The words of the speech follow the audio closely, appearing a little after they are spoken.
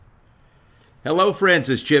Hello, friends.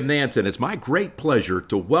 It's Jim Nanson. It's my great pleasure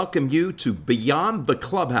to welcome you to Beyond the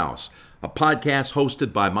Clubhouse, a podcast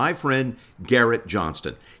hosted by my friend Garrett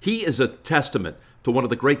Johnston. He is a testament to one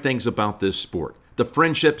of the great things about this sport, the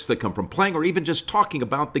friendships that come from playing or even just talking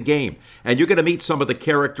about the game. And you're going to meet some of the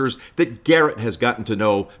characters that Garrett has gotten to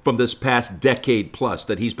know from this past decade plus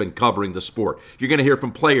that he's been covering the sport. You're going to hear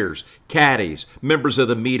from players, caddies, members of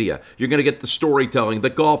the media. You're going to get the storytelling,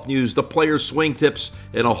 the golf news, the players' swing tips,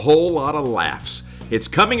 and a whole lot of laughs. It's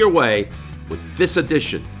coming your way with this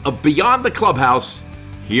edition of Beyond the Clubhouse.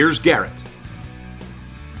 Here's Garrett.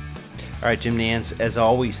 All right, Jim Nance, as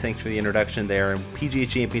always, thanks for the introduction there. And PGA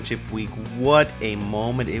Championship Week, what a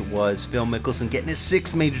moment it was. Phil Mickelson getting his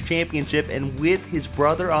sixth major championship, and with his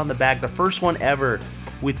brother on the bag, the first one ever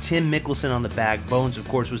with Tim Mickelson on the bag. Bones, of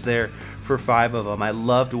course, was there for 5 of them. I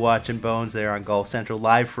loved watching Bones there on Golf Central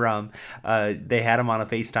live from. They had him on a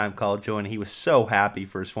FaceTime call, Joe, and he was so happy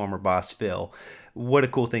for his former boss, Phil. What a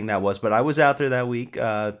cool thing that was. But I was out there that week,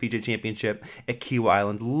 PGA Championship at Kiawah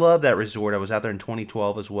Island. Love that resort. I was out there in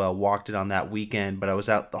 2012 as well. Walked it on that weekend. But I was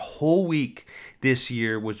out the whole week this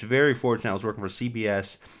year. Was very fortunate. I was working for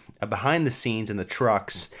CBS behind the scenes in the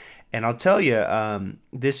trucks. And I'll tell you,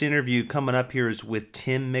 this interview coming up here is with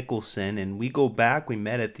Tim Mickelson. And we go back. We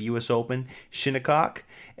met at the U.S. Open, Shinnecock.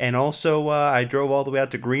 And also, I drove all the way out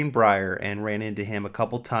to Greenbrier and ran into him a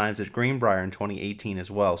couple times at Greenbrier in 2018 as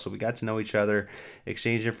well. So we got to know each other,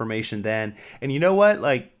 exchanged information then. And you know what?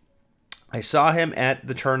 Like, I saw him at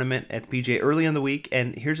the tournament at the PGA early in the week.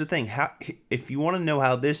 And here's the thing. If you want to know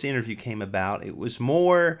how this interview came about, it was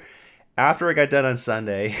more after I got done on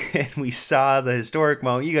Sunday and we saw the historic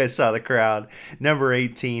moment. You guys saw the crowd, number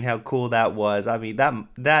 18, how cool that was. I mean,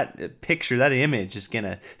 that picture, that image is going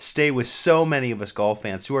to stay with so many of us golf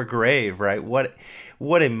fans who are grave, right?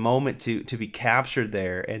 What a moment to be captured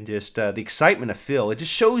there, and just the excitement of Phil. It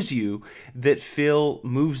just shows you that Phil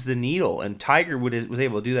moves the needle, and Tiger was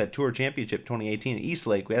able to do that Tour Championship 2018 at East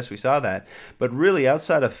Lake. Yes, we saw that. But really,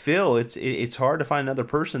 outside of Phil, it's hard to find another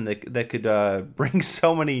person that could bring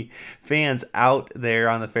so many fans out there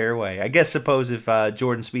on the fairway. I guess suppose if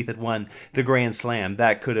Jordan Spieth had won the Grand Slam,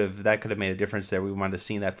 that could have made a difference there. We wanted to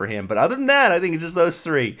see that for him. But other than that, I think it's just those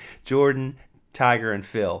three: Jordan, Tiger, and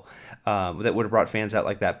Phil. That would have brought fans out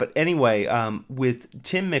like that. But anyway, with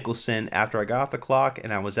Tim Mickelson, after I got off the clock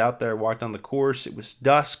and I was out there, walked on the course, it was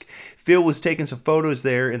dusk. Phil was taking some photos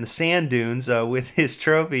there in the sand dunes with his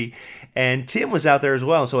trophy, and Tim was out there as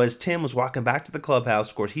well. So as Tim was walking back to the clubhouse,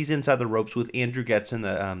 of course, he's inside the ropes with Andrew Getson,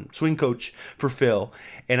 the swing coach for Phil.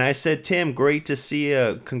 And I said, Tim, great to see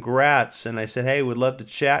you. Congrats. And I said, hey, would love to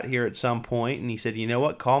chat here at some point. And he said, you know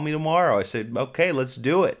what? Call me tomorrow. I said, okay, let's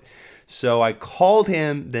do it. So I called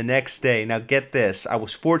him the next day. Now get this, I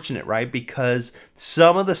was fortunate, right? Because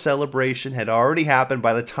some of the celebration had already happened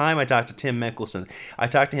by the time I talked to Tim Mickelson. I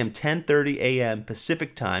talked to him 10:30 a.m.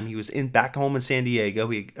 Pacific time. He was back home in San Diego.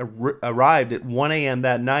 He arrived at 1 a.m.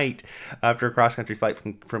 that night after a cross-country flight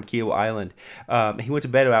from Kiawah Island. He went to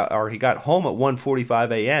bed he got home at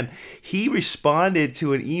 1:45 a.m. He responded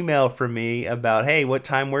to an email from me about, hey, what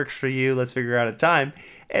time works for you? Let's figure out a time.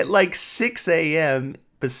 At like 6 a.m.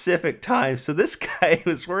 Pacific time. So this guy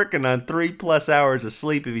was working on 3+ hours of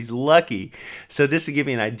sleep if he's lucky. So just to give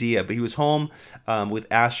you an idea, but he was home with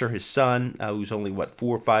Asher, his son, who's only 4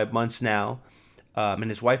 or 5 months now, and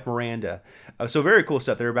his wife Miranda. So very cool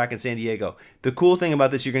stuff. They were back in San Diego. The cool thing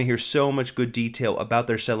about this, you're going to hear so much good detail about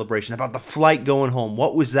their celebration, about the flight going home.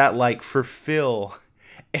 What was that like for Phil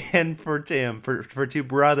and for Tim, for two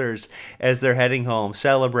brothers as they're heading home,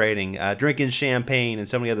 celebrating, drinking champagne and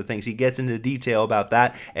so many other things. He gets into detail about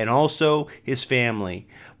that, and also his family.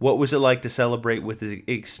 What was it like to celebrate with his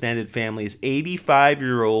extended family? His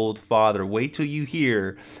 85-year-old father. Wait till you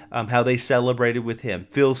hear how they celebrated with him.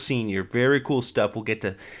 Phil Sr., very cool stuff. We'll get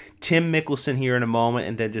to Tim Mickelson here in a moment,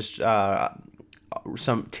 and then just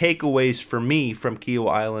some takeaways for me from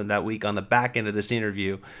Kiawah Island that week on the back end of this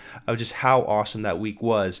interview of just how awesome that week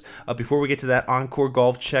was. Before we get to that, Encore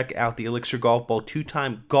Golf, check out the Elixir Golf Ball,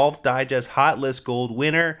 2-time Golf Digest Hot List Gold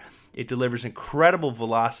winner. It delivers incredible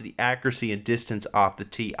velocity, accuracy, and distance off the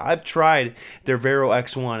tee. I've tried their Vero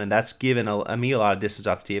X1, and that's given me a lot of distance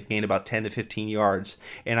off the tee. I've gained about 10 to 15 yards,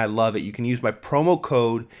 and I love it. You can use my promo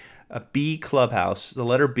code B Clubhouse, the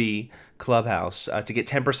letter B Clubhouse, to get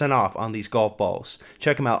 10% off on these golf balls.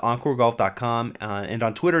 Check them out, EncoreGolf.com, and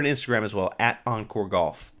on Twitter and Instagram as well, at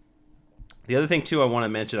EncoreGolf. The other thing, too, I want to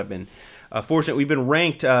mention, I've been fortunate. We've been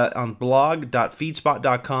ranked on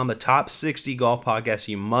blog.feedspot.com, the top 60 golf podcasts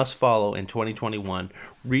you must follow in 2021.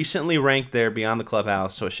 Recently ranked there Beyond the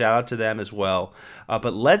Clubhouse, so shout out to them as well.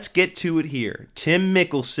 But let's get to it here. Tim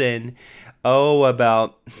Mickelson,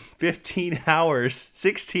 about 15 hours,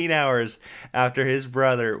 16 hours after his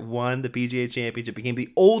brother won the PGA Championship, became the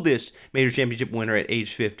oldest major championship winner at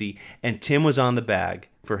age 50, and Tim was on the bag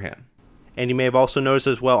for him. And you may have also noticed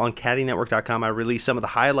as well on CaddyNetwork.com, I released some of the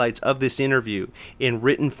highlights of this interview in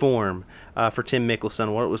written form for Tim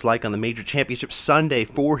Mickelson, what it was like on the Major Championship Sunday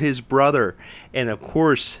for his brother, and of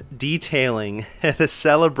course detailing the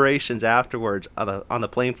celebrations afterwards on the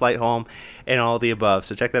plane flight home and all the above.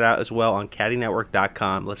 So check that out as well on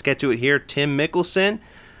CaddyNetwork.com. Let's get to it here. Tim Mickelson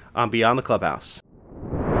on Beyond the Clubhouse.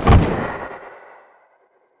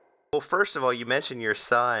 Well, first of all, you mentioned your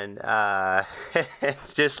son.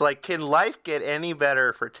 Just like, can life get any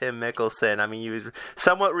better for Tim Mickelson? I mean, you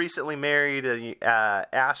somewhat recently married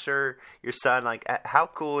Asher, your son. Like, how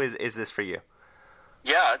cool is this for you?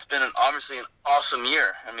 Yeah, it's been obviously an awesome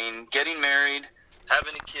year. I mean, getting married,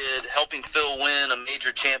 having a kid, helping Phil win a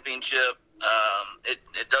major championship.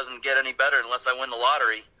 It doesn't get any better unless I win the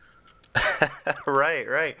lottery.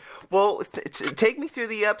 Right. Well, take me through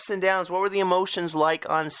the ups and downs. What were the emotions like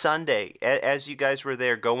on Sunday as you guys were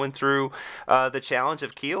there going through the challenge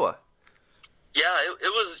of Kiawah? Yeah,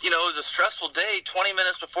 it was a stressful day. 20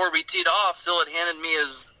 minutes before we teed off, Phil had handed me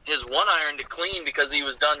his one iron to clean because he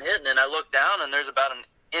was done hitting, and I looked down and there's about an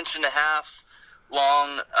 1.5 inch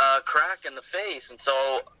long crack in the face, and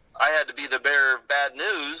so I had to be the bearer of bad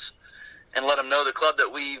news and let him know the club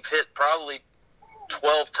that we've hit probably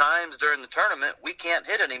 12 times during the tournament, we can't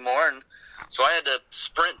hit anymore. And so I had to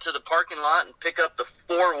sprint to the parking lot and pick up the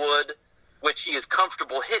 4-wood, which he is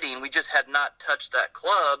comfortable hitting. We just had not touched that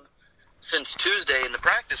club since Tuesday in the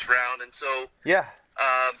practice round. And so, yeah,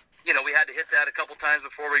 we had to hit that a couple times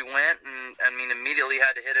before we went. And, I mean, immediately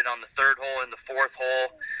had to hit it on the 3rd hole and the 4th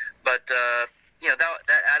hole. But,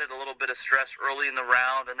 that added a little bit of stress early in the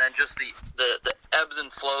round. And then just the ebbs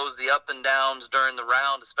and flows, the up and downs during the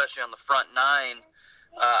round, especially on the front 9.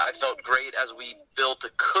 I felt great as we built a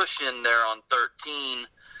cushion there on 13,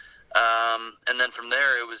 and then from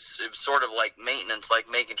there it was sort of like maintenance, like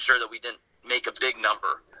making sure that we didn't make a big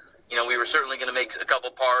number. We were certainly going to make a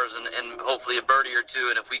couple pars and hopefully a birdie or two,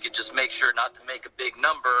 and if we could just make sure not to make a big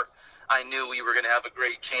number, I knew we were going to have a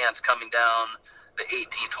great chance coming down the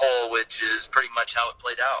 18th hole, which is pretty much how it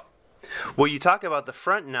played out. Well, you talk about the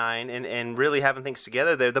front 9 and really having things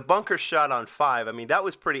together there. The bunker shot on 5, I mean, that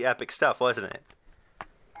was pretty epic stuff, wasn't it?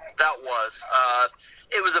 That was.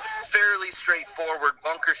 It was a fairly straightforward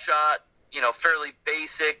bunker shot, fairly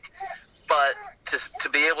basic, but to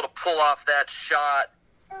be able to pull off that shot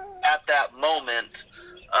at that moment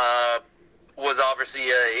was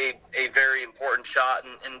obviously a very important shot.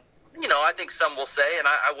 And I think some will say, and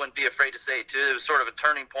I wouldn't be afraid to say it too, it was sort of a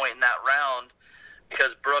turning point in that round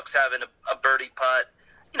because Brooks having a birdie putt,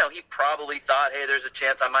 he probably thought, hey, there's a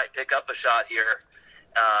chance I might pick up a shot here.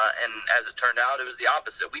 And as it turned out, it was the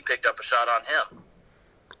opposite. We picked up a shot on him.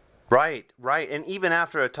 Right. And even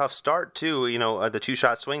after a tough start, too, the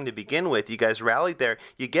 2-shot swing to begin with, you guys rallied there.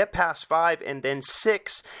 You get past 5 and then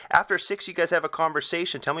 6. After 6, you guys have a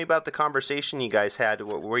conversation. Tell me about the conversation you guys had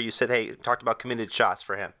where you said, hey, talked about committed shots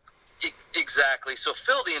for him. Exactly. So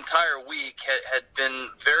Phil, the entire week, had been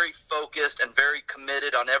very focused and very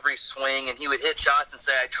committed on every swing, and he would hit shots and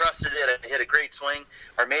say, I trusted it, I hit a great swing,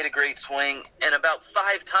 or made a great swing. And about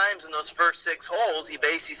 5 times in those first 6 holes, he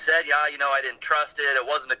basically said, I didn't trust it, it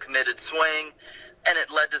wasn't a committed swing, and it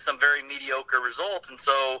led to some very mediocre results. And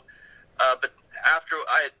so, but after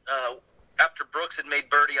Brooks had made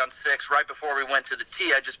birdie on 6, right before we went to the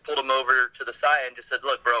tee, I just pulled him over to the side and just said,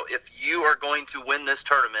 look, bro, if you are going to win this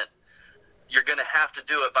tournament, you're going to have to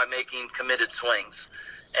do it by making committed swings.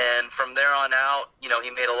 And from there on out, he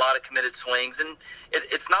made a lot of committed swings. And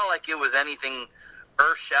it's not like it was anything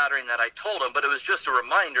earth-shattering that I told him, but it was just a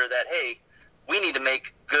reminder that, hey, we need to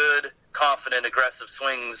make good, confident, aggressive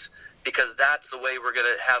swings because that's the way we're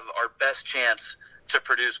going to have our best chance to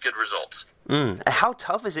produce good results. How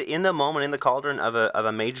tough is it in the moment, in the cauldron of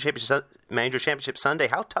a major championship Sunday?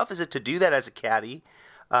 How tough is it to do that as a caddy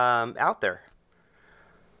out there?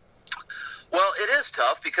 Well, it is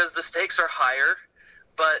tough because the stakes are higher,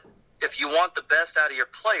 but if you want the best out of your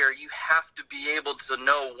player, you have to be able to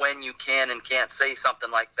know when you can and can't say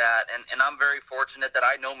something like that. And I'm very fortunate that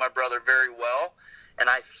I know my brother very well, and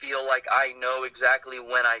I feel like I know exactly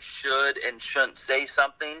when I should and shouldn't say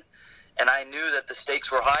something. And I knew that the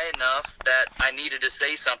stakes were high enough that I needed to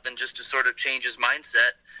say something just to sort of change his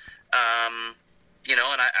mindset. And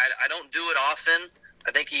I don't do it often.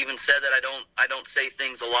 I think he even said that I don't say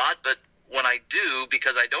things a lot, but when I do,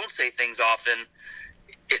 because I don't say things often,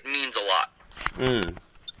 it means a lot.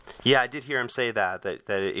 Yeah, I did hear him say that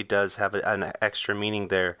it does have an extra meaning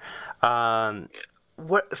there.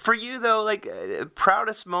 What for you though? Like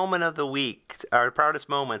proudest moment of the week, or proudest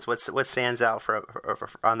moments. What stands out for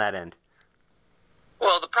on that end?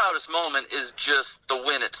 Well, the proudest moment is just the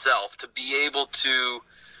win itself. To be able to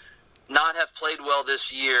not have played well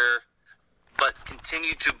this year, but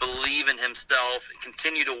continue to believe in himself and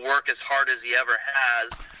continue to work as hard as he ever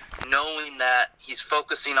has, knowing that he's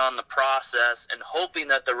focusing on the process and hoping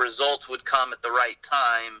that the results would come at the right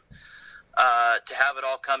time. To have it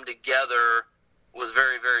all come together was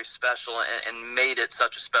very, very special and made it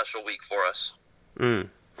such a special week for us.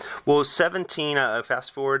 Well, 17,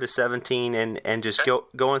 fast forward to 17 and just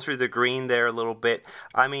going through the green there a little bit.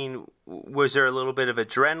 I mean, was there a little bit of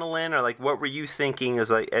adrenaline, or like what were you thinking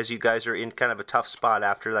as you guys are in kind of a tough spot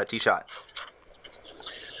after that tee shot?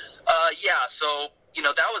 Yeah, so,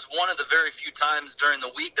 that was one of the very few times during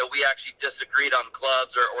the week that we actually disagreed on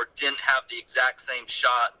clubs or didn't have the exact same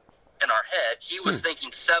shot in our head. He was thinking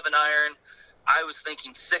 7-iron. I was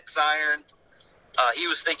thinking 6-iron. He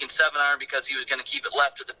was thinking 7-iron because he was going to keep it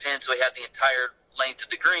left of the pin, so he had the entire length of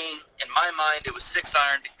the green. In my mind, it was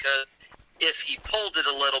 6-iron because if he pulled it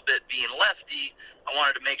a little bit being lefty, I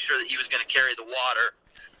wanted to make sure that he was going to carry the water.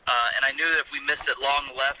 And I knew that if we missed it long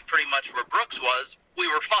left, pretty much where Brooks was, we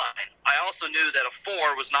were fine. I also knew that a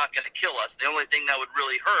 4 was not going to kill us. The only thing that would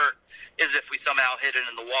really hurt is if we somehow hit it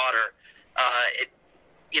in the water.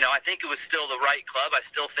 I think it was still the right club. I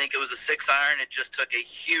still think it was a 6-iron. It just took a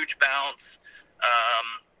huge bounce.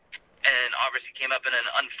 And obviously came up in an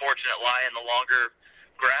unfortunate lie in the longer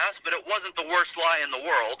grass, but it wasn't the worst lie in the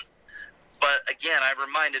world. But again, I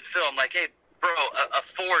reminded Phil, I'm like, hey, bro, a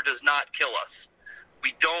 4 does not kill us.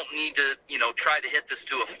 We don't need to, try to hit this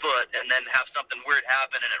to a foot and then have something weird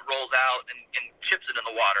happen and it rolls out and chips it in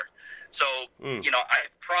the water. So, I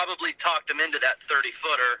probably talked him into that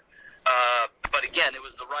 30-footer. But again, it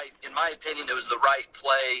was in my opinion, it was the right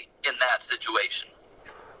play in that situation.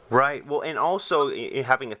 Right. Well, and also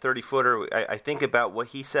having a 30-footer, I think about what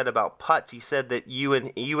he said about putts. He said that you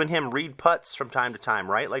and him read putts from time to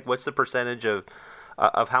time, right? Like, what's the percentage of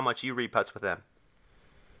how much you read putts with them?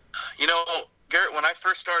 Garrett, when I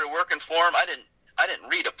first started working for him, I didn't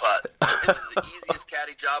read a putt. It was the easiest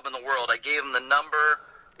caddy job in the world. I gave him the number.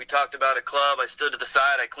 We talked about a club. I stood to the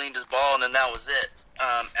side. I cleaned his ball, and then that was it.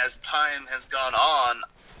 As time has gone on,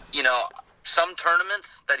 some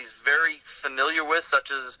tournaments that he's very familiar with,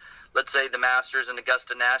 such as, let's say, the Masters and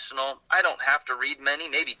Augusta National, I don't have to read many,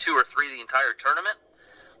 maybe 2 or 3 the entire tournament.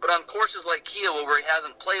 But on courses like Kiawah, where he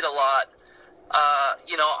hasn't played a lot,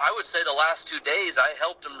 I would say the last 2 days I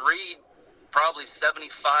helped him read probably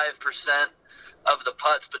 75% of the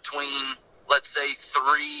putts between, let's say,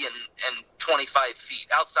 3 and 25 feet.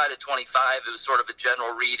 Outside of 25, it was sort of a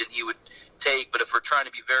general read, and he would take, but if we're trying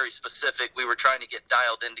to be very specific, we were trying to get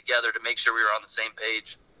dialed in together to make sure we were on the same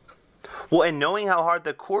page. Well, and knowing how hard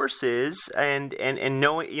the course is, and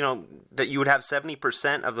knowing that you would have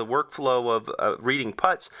 70% of the workflow of reading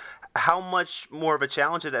putts, how much more of a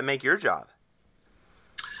challenge did that make your job?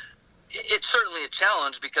 It's certainly a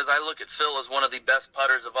challenge because I look at Phil as one of the best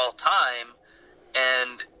putters of all time,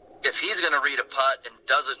 and if he's going to read a putt and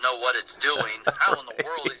doesn't know what it's doing, how in the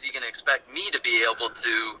world is he going to expect me to be able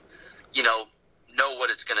to know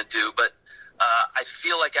what it's going to do? But I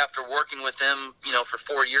feel like after working with him, for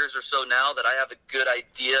 4 years or so now, that I have a good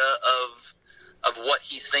idea of what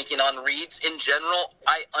he's thinking on reads. In general,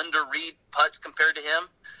 I underread putts compared to him.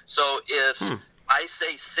 So if I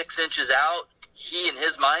say 6 inches out, he in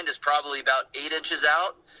his mind is probably about 8 inches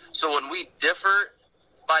out. So when we differ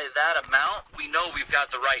by that amount, we know we've got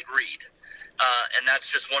the right read. And that's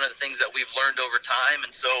just one of the things that we've learned over time.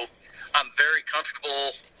 And so I'm very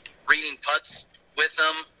comfortable reading putts with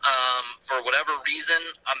him. For whatever reason,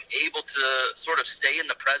 I'm able to sort of stay in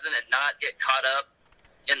the present and not get caught up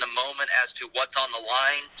in the moment as to what's on the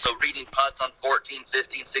line. So reading putts on 14,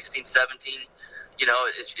 15, 16, 17,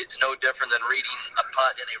 it's no different than reading a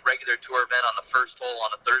putt in a regular tour event on the first hole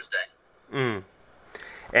on a Thursday.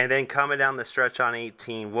 And then coming down the stretch on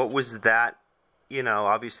 18, what was that?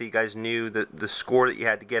 Obviously you guys knew the score that you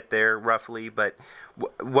had to get there roughly, but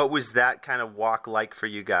what was that kind of walk like for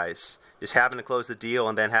you guys? Just having to close the deal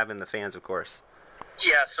and then having the fans, of course.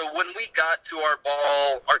 Yeah, so when we got to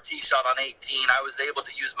our tee shot on 18, I was able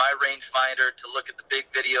to use my rangefinder to look at the big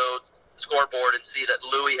video scoreboard and see that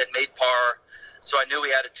Louis had made par. So I knew we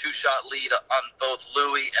had a 2-shot lead on both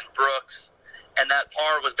Louis and Brooks, and that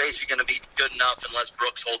par was basically going to be good enough unless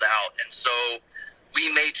Brooks holed out. And so we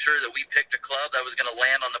made sure that we picked a club that was going to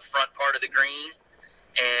land on the front part of the green,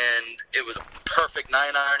 and it was a perfect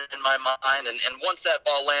 9-iron in my mind. And once that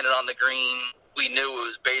ball landed on the green, we knew it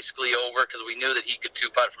was basically over because we knew that he could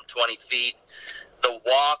 2-putt from 20 feet. The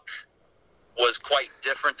walk was quite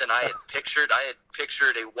different than I had pictured. I had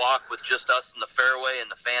pictured a walk with just us in the fairway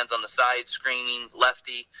and the fans on the side screaming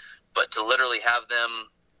lefty, but to literally have them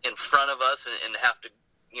in front of us and have to,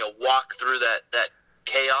 walk through that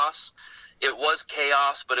chaos. It was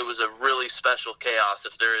chaos, but it was a really special chaos,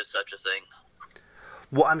 if there is such a thing.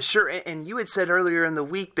 Well, I'm sure, and you had said earlier in the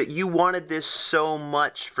week that you wanted this so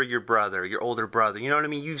much for your brother, your older brother. You know what I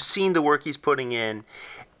mean? You've seen the work he's putting in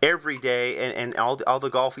every day, and all the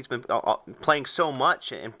golf he's been playing so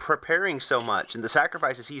much and preparing so much, and the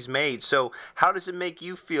sacrifices he's made. So how does it make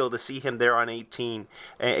you feel to see him there on 18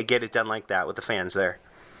 and get it done like that with the fans there?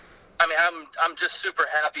 I mean, I'm just super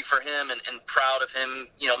happy for him and proud of him.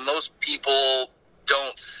 Most people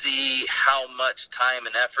don't see how much time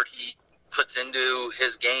and effort he puts into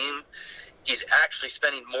his game. He's actually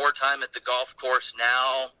spending more time at the golf course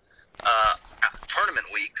now, tournament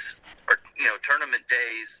weeks or tournament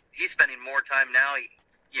days. He's spending more time now.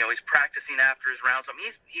 He's practicing after his rounds. I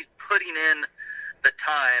mean, he's putting in the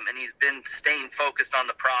time, and he's been staying focused on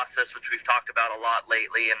the process, which we've talked about a lot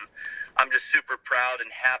lately. And I'm just super proud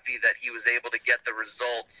and happy that he was able to get the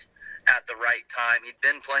results at the right time. He'd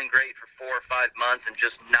been playing great for 4 or 5 months and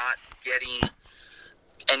just not getting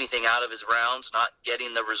anything out of his rounds, not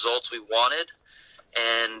getting the results we wanted.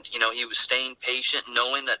 And, he was staying patient,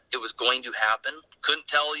 knowing that it was going to happen. Couldn't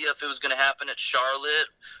tell you if it was going to happen at Charlotte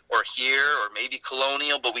or here or maybe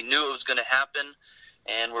Colonial, but we knew it was going to happen.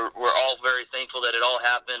 And we're all very thankful that it all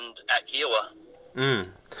happened at Kiowa.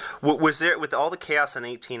 Was there, with all the chaos on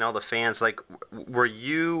 18, all the fans, were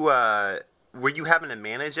you having to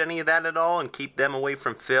manage any of that at all and keep them away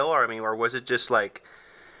from Phil? Or was it just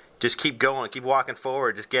just keep going, keep walking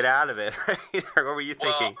forward, just get out of it, right? Or what were you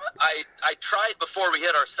thinking? Well, I tried before we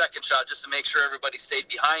hit our second shot just to make sure everybody stayed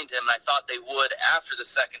behind him, and I thought they would after the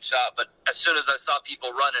second shot, but as soon as I saw people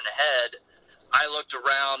running ahead, I looked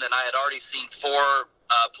around, and I had already seen 4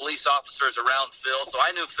 police officers around Phil, so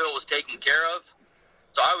I knew Phil was taken care of.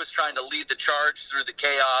 So I was trying to lead the charge through the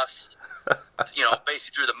chaos,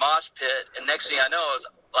 basically through the mosh pit, and next thing I know,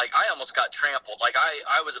 I almost got trampled.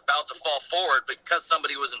 I was about to fall forward, but because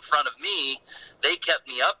somebody was in front of me, they kept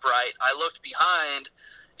me upright. I looked behind,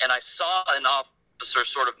 and I saw an officer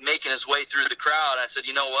sort of making his way through the crowd. I said,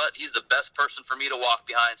 you know what? He's the best person for me to walk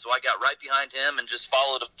behind. So I got right behind him and just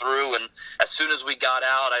followed him through. And as soon as we got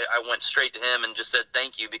out, I went straight to him and just said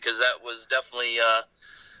thank you, because that was definitely, a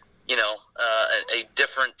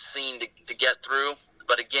different scene to get through.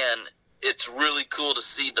 But again, it's really cool to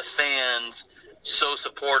see the fans so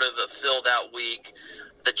supportive of Phil that week.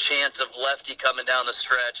 The chants of Lefty coming down the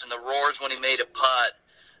stretch and the roars when he made a putt.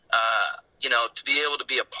 To be able to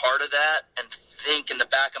be a part of that and think in the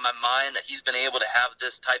back of my mind that he's been able to have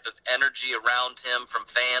this type of energy around him from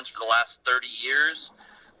fans for the last 30 years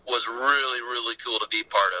was really, really cool to be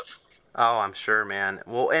part of. Oh, I'm sure, man.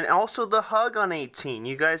 Well, and also the hug on 18.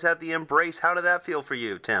 You guys had the embrace. How did that feel for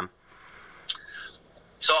you, Tim?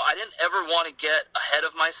 So I didn't ever want to get ahead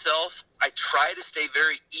of myself. I try to stay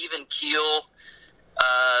very even keel,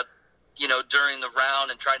 during the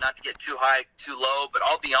round and try not to get too high, too low. But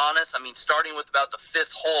I'll be honest, starting with about the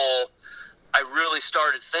 5th hole, I really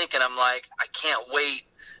started thinking, I'm like, I can't wait.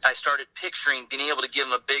 I started picturing being able to give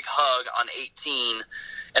him a big hug on 18.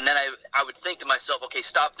 And then I would think to myself, okay,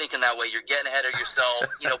 stop thinking that way. You're getting ahead of yourself.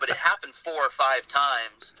 But it happened 4 or 5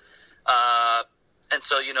 times. And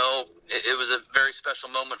so, it was a very special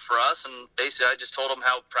moment for us. And basically, I just told him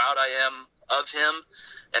how proud I am of him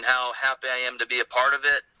and how happy I am to be a part of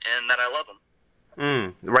it and that I love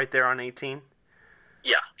him. Right there on 18?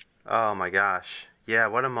 Yeah. Oh, my gosh. Yeah,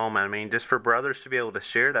 what a moment. Just for brothers to be able to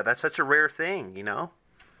share that, that's such a rare thing,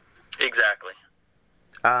 Exactly.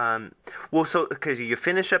 Well, so, because you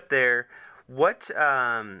finish up there, what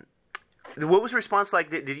was the response like?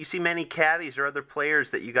 Did you see many caddies or other players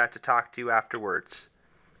that you got to talk to afterwards?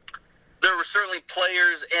 There were certainly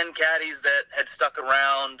players and caddies that had stuck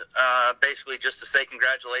around basically just to say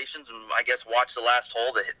congratulations and I guess watch the last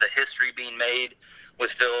hole, the history being made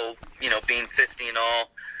with Phil, being 50 and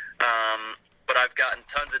all. But I've gotten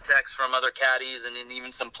tons of texts from other caddies and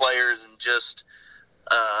even some players and just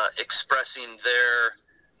expressing their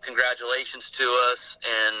congratulations to us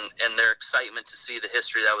and their excitement to see the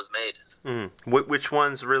history that was made. Which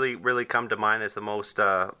ones really, really come to mind as the most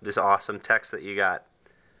this awesome text that you got?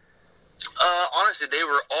 Honestly, they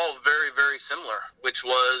were all very, very similar,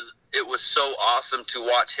 it was so awesome to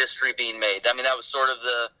watch history being made. That was sort of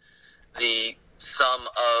the sum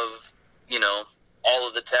of, all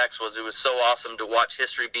of the text it was so awesome to watch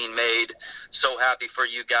history being made, so happy for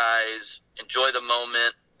you guys, enjoy the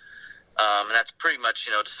moment. And that's pretty much,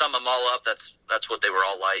 to sum them all up, that's what they were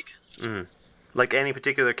all like. Like any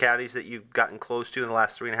particular caddies that you've gotten close to in the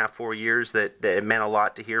last 3.5, 4 years that it meant a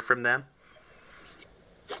lot to hear from them?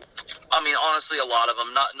 I mean, honestly, a lot of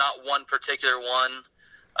them. Not one particular one.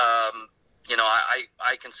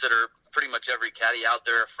 I consider pretty much every caddy out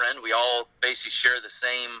there a friend. We all basically share the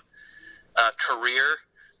same career.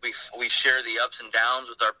 We share the ups and downs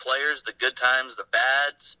with our players, the good times, the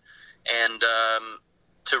bads, and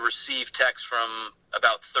to receive texts from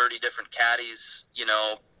about 30 different caddies,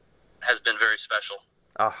 has been very special.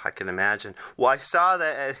 Oh, I can imagine. Well, I saw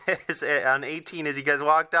that on 18 as you guys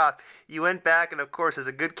walked off, you went back, and of course, as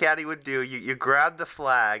a good caddy would do, you grabbed the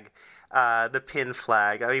flag, the pin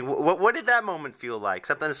flag. I mean, what did that moment feel like?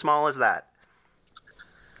 Something as small as that?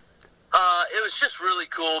 It was just really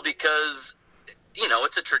cool because,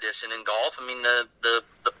 it's a tradition in golf. I mean, the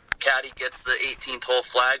caddy gets the 18th hole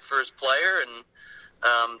flag for his player, and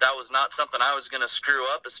that was not something I was going to screw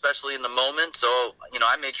up, especially in the moment. So,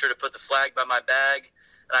 I made sure to put the flag by my bag,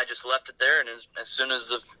 and I just left it there. And as soon as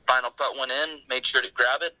the final putt went in, made sure to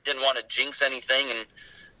grab it. Didn't want to jinx anything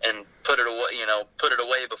and put it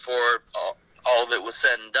away before all of it was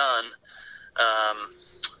said and done.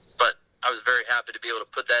 But I was very happy to be able to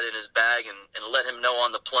put that in his bag and let him know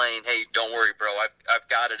on the plane, hey, don't worry, bro, I've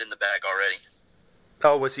got it in the bag already.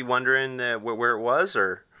 Oh, was he wondering where it was,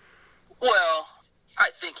 or? Well, I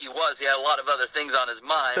think he was. He had a lot of other things on his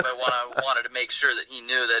mind, but I wanted to make sure that he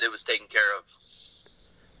knew that it was taken care of.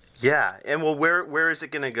 Yeah, and well, where is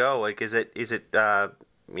it going to go? Like, is it a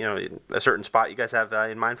certain spot you guys have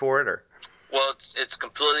in mind for it, or? Well, it's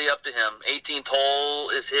completely up to him. 18th hole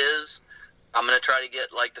is his. I'm going to try to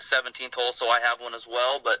get like the 17th hole, so I have one as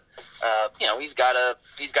well. But he's got a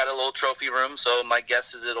little trophy room, so my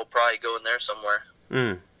guess is it'll probably go in there somewhere.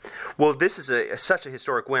 Mm. Well, this is such a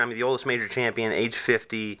historic win. I mean, the oldest major champion, age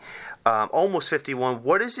 50, almost 51.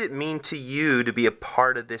 What does it mean to you to be a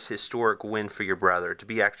part of this historic win for your brother, to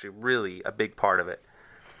be actually really a big part of it?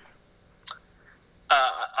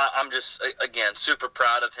 I'm just, again, super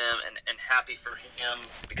proud of him and happy for him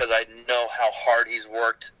because I know how hard he's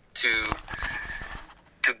worked to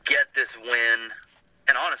get this win.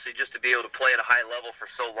 And honestly, just to be able to play at a high level for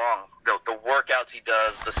so long, the workouts he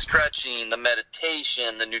does, the stretching, the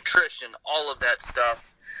meditation, the nutrition, all of that stuff,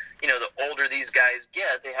 the older these guys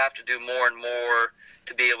get, they have to do more and more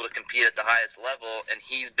to be able to compete at the highest level, and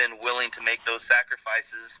he's been willing to make those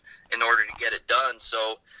sacrifices in order to get it done.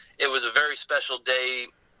 So it was a very special day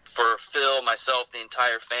for Phil, myself, the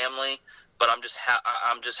entire family, but I'm just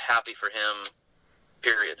happy for him,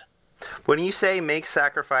 period. When you say make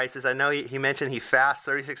sacrifices, I know he mentioned he fasts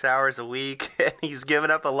 36 hours a week, and he's given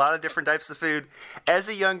up a lot of different types of food. As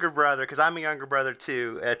a younger brother, because I'm a younger brother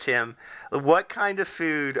too, Tim, what kind of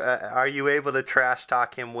food are you able to trash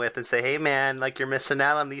talk him with and say, hey man, like you're missing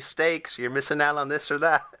out on these steaks, you're missing out on this or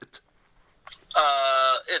that?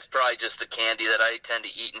 It's probably just the candy that I tend to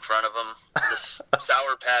eat in front of him. The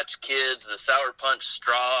Sour Patch Kids, the Sour Punch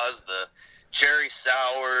straws, the cherry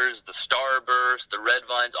sours, the Starburst, the Red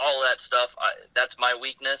Vines, all that stuff. That's my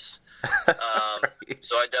weakness.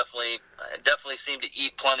 So I definitely seem to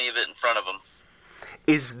eat plenty of it in front of him.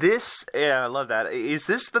 Is this? Yeah, I love that. Is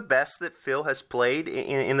this the best that Phil has played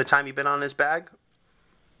in the time you've been on his bag?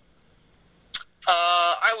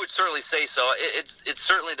 I would certainly say so. It's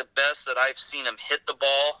certainly the best that I've seen him hit the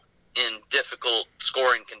ball in difficult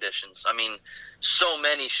scoring conditions. I mean, so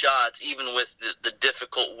many shots, even with the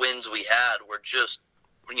difficult wins we had, were just,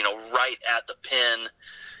 right at the pin.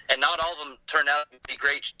 And not all of them turned out to be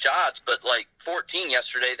great shots, but like 14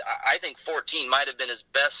 yesterday, I think 14 might have been his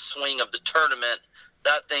best swing of the tournament.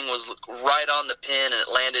 That thing was right on the pin, and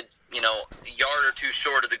it landed, a yard or two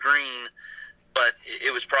short of the green, but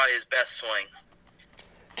it was probably his best swing.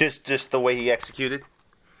 Just the way he executed?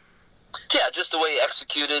 Yeah, just the way he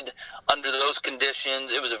executed under those conditions.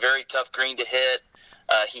 It was a very tough green to hit.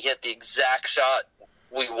 He hit the exact shot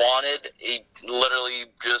we wanted. He literally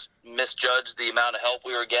just misjudged the amount of help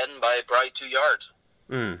we were getting by probably 2 yards.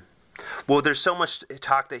 Mm. Well, there's so much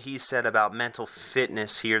talk that he said about mental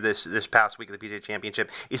fitness here this past week of the PGA Championship.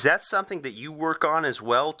 Is that something that you work on as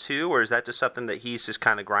well, too, or is that just something that he's just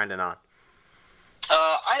kind of grinding on?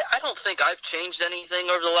 I don't think I've changed anything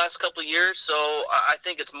over the last couple of years, so I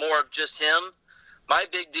think it's more of just him. My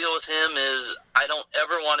big deal with him is I don't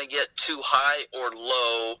ever want to get too high or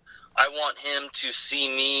low. I want him to see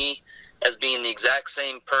me as being the exact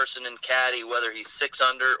same person in caddy, whether he's 6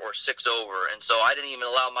 under or 6 over. And so I didn't even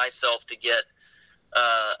allow myself to get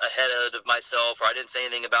ahead of myself, or I didn't say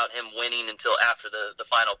anything about him winning until after the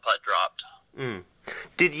final putt dropped. Mm.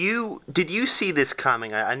 Did you see this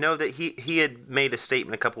coming? I know that he had made a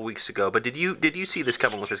statement a couple weeks ago, but did you see this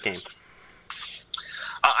coming with his game?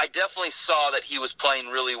 I definitely saw that he was playing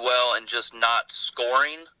really well and just not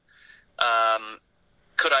scoring.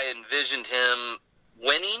 Could I envisioned him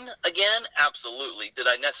winning again? Absolutely. Did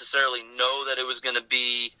I necessarily know that it was going to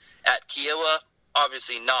be at Kiowa?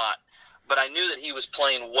 Obviously not. But I knew that he was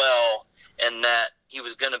playing well and that he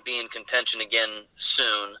was going to be in contention again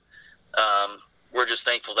soon. We're just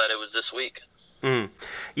thankful that it was this week. Mm.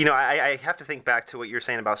 You know, I have to think back to what you're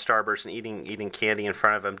saying about Starburst and eating candy in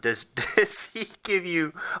front of him. Does he give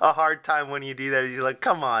you a hard time when you do that? Is he like,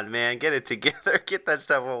 come on, man, get it together, get that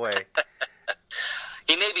stuff away?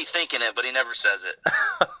 He may be thinking it, but he never says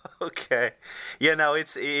it. Okay. Yeah, no,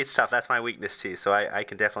 it's tough. That's my weakness, too, so I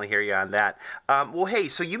can definitely hear you on that. Well, hey,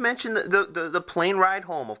 so you mentioned the plane ride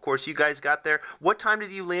home. Of course, you guys got there. What time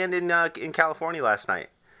did you land in California last night?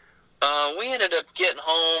 We ended up getting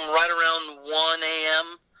home right around 1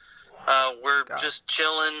 a.m. We're just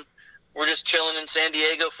chilling. We're just chilling in San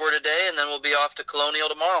Diego for today, and then we'll be off to Colonial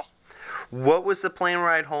tomorrow. What was the plane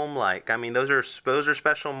ride home like? I mean, those are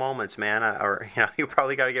special moments, man. Or you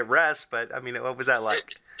probably got to get rest, but I mean, what was that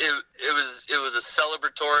like? It was a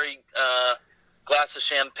celebratory glass of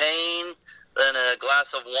champagne, then a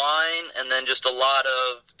glass of wine, and then just a lot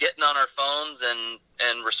of getting on our phones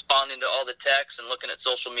and responding to all the texts and looking at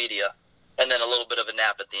social media, and then a little bit of a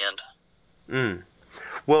nap at the end. Mm.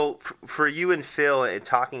 Well, for you and Phil, and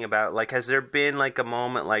talking about it, like, has there been like a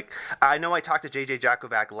moment, like, I know I talked to J.J.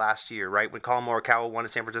 Jakovac last year, right, when Colin Morikawa won in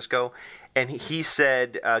San Francisco, and he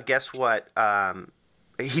said, guess what?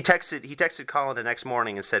 He texted Colin the next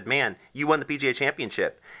morning and said, man, you won the PGA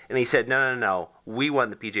Championship. And he said, no, we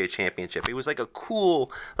won the PGA Championship. It was like a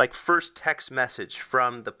cool, like, first text message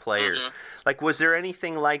from the players. Mm-hmm. Like, was there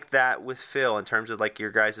anything like that with Phil in terms of, like,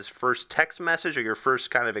 your guys' first text message or your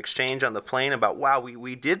first kind of exchange on the plane about, wow,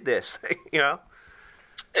 we did this, you know?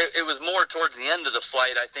 It was more towards the end of the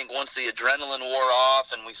flight, I think, once the adrenaline wore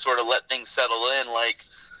off and we sort of let things settle in, like,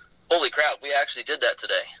 holy crap, we actually did that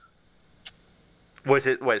today. Was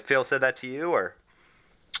it, what, Phil said that to you, or?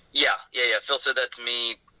 Yeah. Phil said that to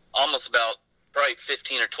me almost about probably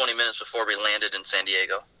 15 or 20 minutes before we landed in San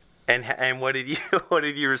Diego. And what did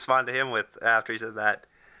you respond to him with after he said that?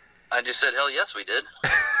 I just said, hell yes, we did.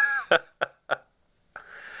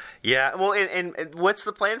 Yeah, well, and what's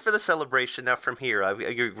the plan for the celebration now from here? Are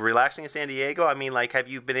you relaxing in San Diego? I mean, like, have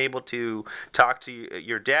you been able to talk to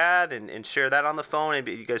your dad and share that on the phone? And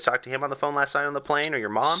you guys talked to him on the phone last night on the plane, or your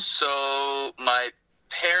mom? So my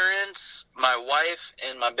parents, my wife,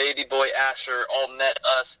 and my baby boy Asher all met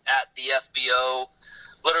us at the FBO,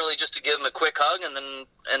 literally just to give him a quick hug and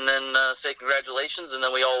then say congratulations, and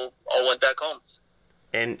then we all went back home.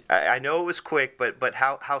 And I know it was quick, but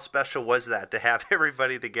how special was that to have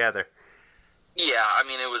everybody together? Yeah, I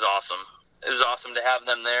mean, it was awesome. It was awesome to have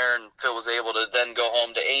them there, and Phil was able to then go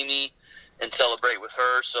home to Amy and celebrate with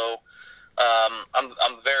her. So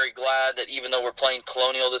I'm very glad that even though we're playing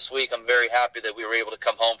Colonial this week, I'm very happy that we were able to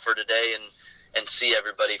come home for today and see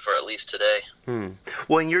everybody for at least today.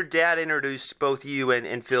 When your dad introduced both you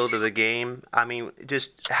and Phil to the game, I mean,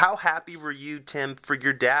 just how happy were you, Tim, for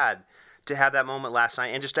your dad to have that moment last night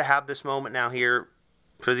and just to have this moment now here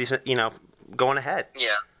for these, going ahead?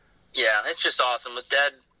 Yeah, it's just awesome. With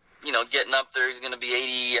Dad, getting up there, he's going to be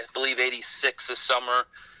 80, I believe 86 this summer.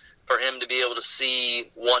 For him to be able to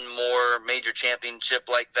see one more major championship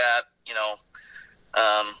like that,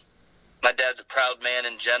 my dad's a proud man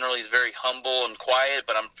in general. He's very humble and quiet,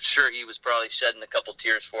 but I'm sure he was probably shedding a couple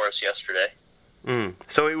tears for us yesterday.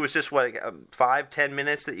 So it was just, 5-10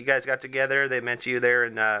 minutes that you guys got together? They met you there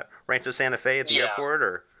in Rancho Santa Fe at the airport,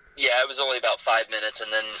 or? Yeah, it was only about 5 minutes,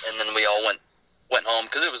 and then we all went home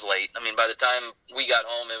because it was late. I mean, by the time we got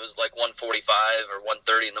home, it was like 1:45 or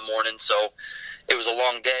 1:30 in the morning, so it was a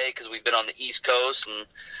long day because we've been on the East Coast and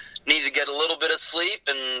needed to get a little bit of sleep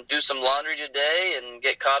and do some laundry today and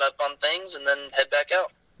get caught up on things and then head back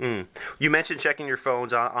out. You mentioned checking your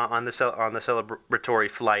phones on the celebratory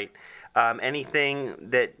flight. Anything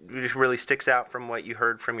that just really sticks out from what you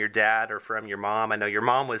heard from your dad or from your mom? I know your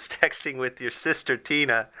mom was texting with your sister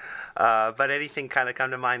Tina, but anything kind of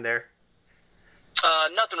come to mind there?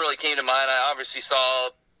 Nothing really came to mind. I obviously saw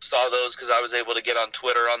those because I was able to get on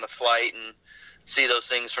Twitter on the flight and see those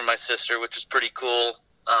things from my sister, which was pretty cool.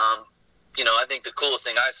 I think the coolest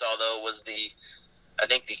thing I saw, though, was the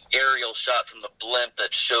aerial shot from the blimp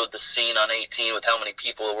that showed the scene on 18 with how many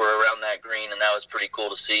people were around that green, and that was pretty cool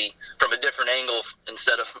to see from a different angle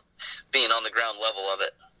instead of being on the ground level of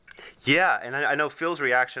it. Yeah, and I know Phil's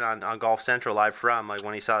reaction on Golf Central live from, like,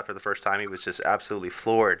 when he saw it for the first time, he was just absolutely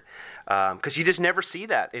floored. Because you just never see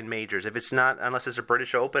that in majors. If it's not, unless it's a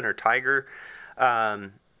British Open or Tiger.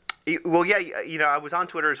 Well, yeah, I was on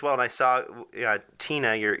Twitter as well, and I saw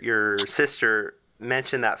Tina, your sister,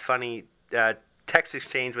 mention that funny text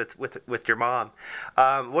exchange with your mom.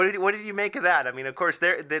 What did you make of that? I mean, of course,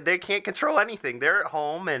 they can't control anything. They're at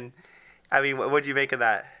home, and I mean, what did you make of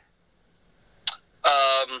that?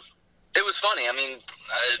 It was funny. I mean,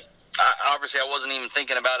 obviously, I wasn't even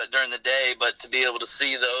thinking about it during the day, but to be able to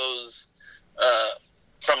see those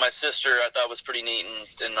from my sister, I thought was pretty neat,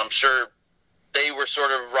 and I'm sure they were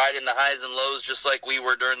sort of riding the highs and lows just like we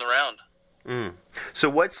were during the round. So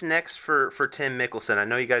what's next for Tim Mickelson? I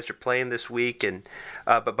know you guys are playing this week, and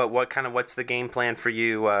but what's the game plan for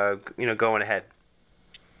you? Going ahead.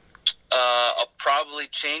 I'll probably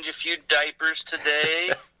change a few diapers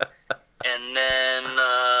today, and then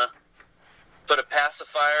put a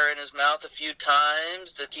pacifier in his mouth a few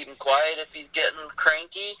times to keep him quiet if he's getting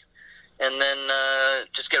cranky, and then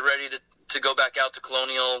just get ready to go back out to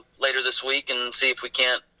Colonial later this week and see if we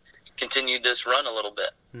can't continue this run a little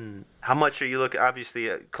bit. How much are you looking? Obviously,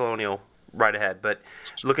 Colonial right ahead, but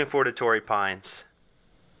looking forward to Torrey Pines.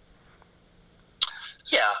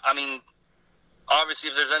 Yeah, I mean, obviously,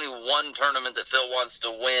 if there's any one tournament that Phil wants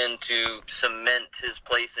to win to cement his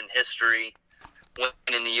place in history,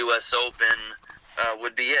 winning the U.S. Open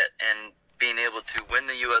would be it. And being able to win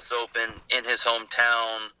the U.S. Open in his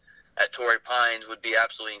hometown at Torrey Pines would be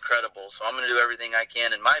absolutely incredible. So I'm going to do everything I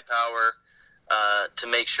can in my power to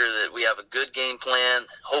make sure that we have a good game plan,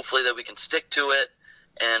 hopefully that we can stick to it,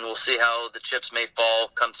 and we'll see how the chips may fall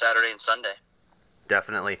come Saturday and Sunday.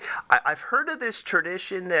 Definitely. I've heard of this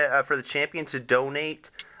tradition that for the champion to donate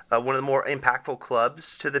one of the more impactful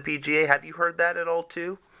clubs to the PGA. Have you heard that at all,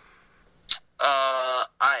 too?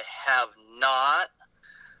 I have not,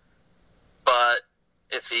 but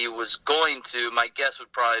if he was going to, my guess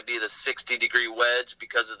would probably be the 60-degree wedge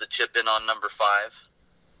because of the chip in on number 5.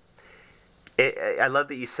 I love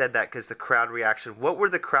that you said that because the crowd reaction. What were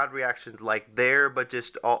the crowd reactions like there, but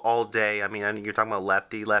just all day? I mean, you're talking about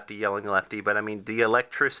lefty yelling lefty, but I mean, the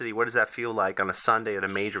electricity. What does that feel like on a Sunday at a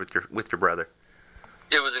major with your brother?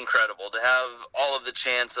 It was incredible to have all of the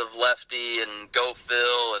chants of lefty and go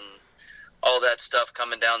Phil and all that stuff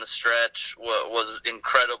coming down the stretch was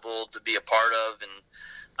incredible to be a part of, and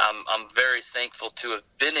I'm very thankful to have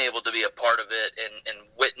been able to be a part of it and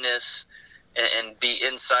witness and be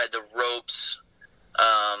inside the ropes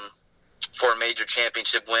for a major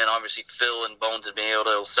championship win. Obviously, Phil and Bones had been able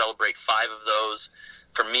to celebrate 5 of those.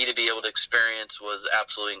 For me to be able to experience was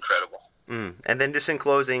absolutely incredible. And then just in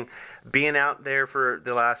closing, being out there for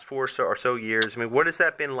the last 4 or so years, I mean, what has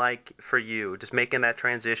that been like for you? Just making that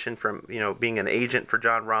transition from, being an agent for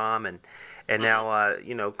Jon Rahm and now,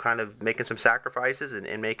 kind of making some sacrifices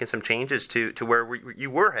and making some changes to where you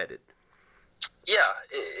were headed. Yeah,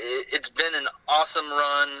 it's been an awesome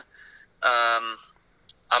run.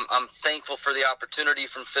 I'm thankful for the opportunity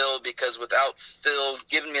from Phil, because without Phil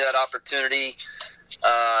giving me that opportunity,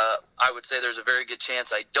 I would say there's a very good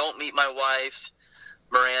chance I don't meet my wife,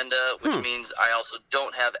 Miranda, which means I also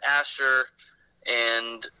don't have Asher,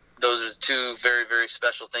 and those are 2 very, very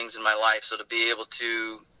special things in my life. So to be able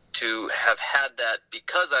to have had that,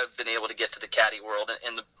 because I've been able to get to the caddy world,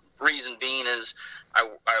 and the reason being is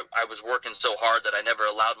I was working so hard that I never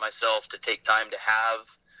allowed myself to take time to have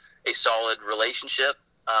a solid relationship,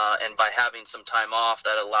 and by having some time off,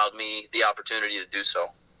 that allowed me the opportunity to do so.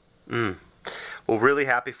 Well, really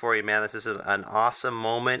happy for you, man. This is an awesome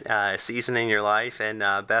moment, season in your life, and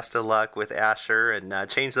best of luck with Asher, and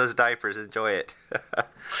change those diapers. Enjoy it.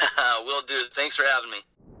 Will do. Thanks for having me.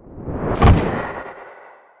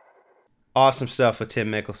 Awesome stuff with Tim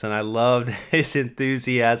Mickelson. I loved his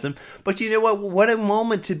enthusiasm. But you know what? What a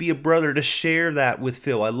moment to be a brother, to share that with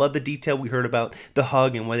Phil. I love the detail we heard about the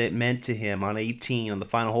hug and what it meant to him on 18 on the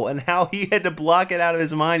final hole, and how he had to block it out of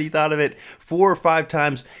his mind. He thought of it 4 or 5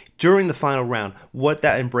 times during the final round, what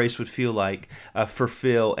that embrace would feel like for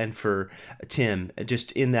Phil and for Tim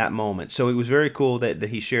just in that moment. So it was very cool that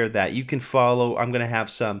he shared that. You can follow. I'm going to have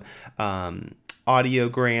some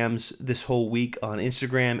audiograms this whole week on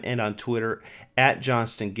Instagram and on Twitter at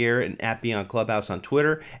Johnston Garrett and at Beyond Clubhouse on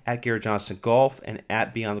Twitter, at Garrett Johnston Golf, and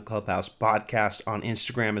at Beyond the Clubhouse Podcast on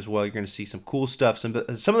Instagram as well. You're going to see some cool stuff, some of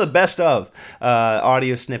the best of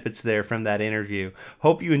audio snippets there from that interview.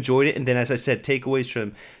 Hope you enjoyed it. And then, as I said, takeaways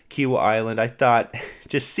from Kiawah Island. I thought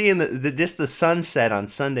just seeing the sunset on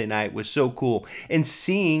Sunday night was so cool, and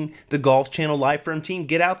seeing the Golf Channel Live From team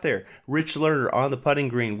get out there. Rich Lerner on the putting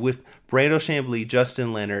green with Brando Chambly,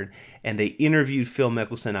 Justin Leonard, and they interviewed Phil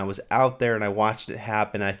Mickelson. I was out there and I watched it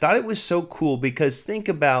happen. I thought it was so cool, because think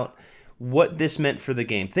about what this meant for the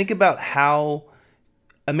game. Think about how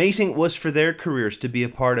amazing it was for their careers to be a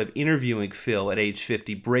part of interviewing Phil at age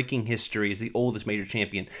 50, breaking history as the oldest major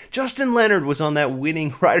champion. Justin Leonard was on that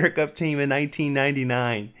winning Ryder Cup team in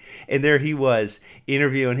 1999, and there he was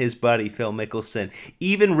interviewing his buddy Phil Mickelson.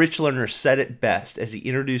 Even Rich Lerner said it best as he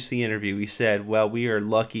introduced the interview. He said, well, we are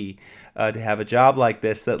lucky to have a job like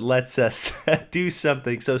this that lets us do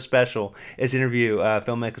something so special as interview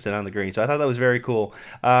Phil Mickelson on the green. So I thought that was very cool.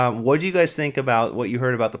 What do you guys think about what you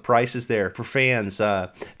heard about the prices there for fans,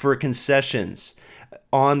 for concessions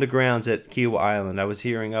on the grounds at Kiawah Island? I was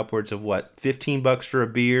hearing upwards of, $15 for a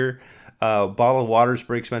beer. A bottle of water is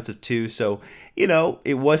pretty expensive too. So,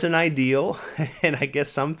 it wasn't ideal. And I guess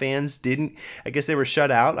some fans didn't. I guess they were shut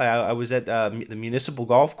out. I was at the municipal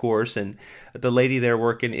golf course, and the lady there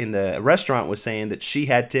working in the restaurant was saying that she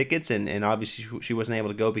had tickets, and obviously she wasn't able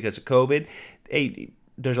to go because of COVID. Hey,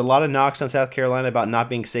 there's a lot of knocks on South Carolina about not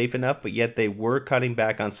being safe enough, but yet they were cutting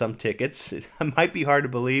back on some tickets. It might be hard to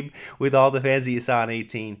believe with all the fans that you saw in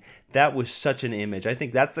 18. That was such an image. I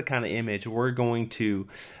think that's the kind of image we're going to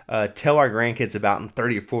tell our grandkids about in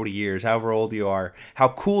 30 or 40 years, however old you are. How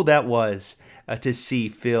cool that was to see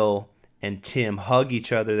Phil and Tim hug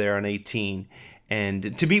each other there on 18,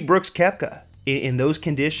 and to beat Brooks Koepka in those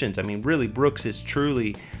conditions. I mean, really, Brooks is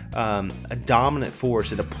truly a dominant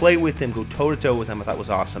force, and to play with him, go toe-to-toe with him, I thought was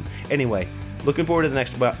awesome. Anyway, looking forward to the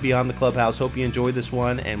next Beyond the Clubhouse. Hope you enjoyed this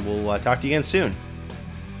one, and we'll talk to you again soon.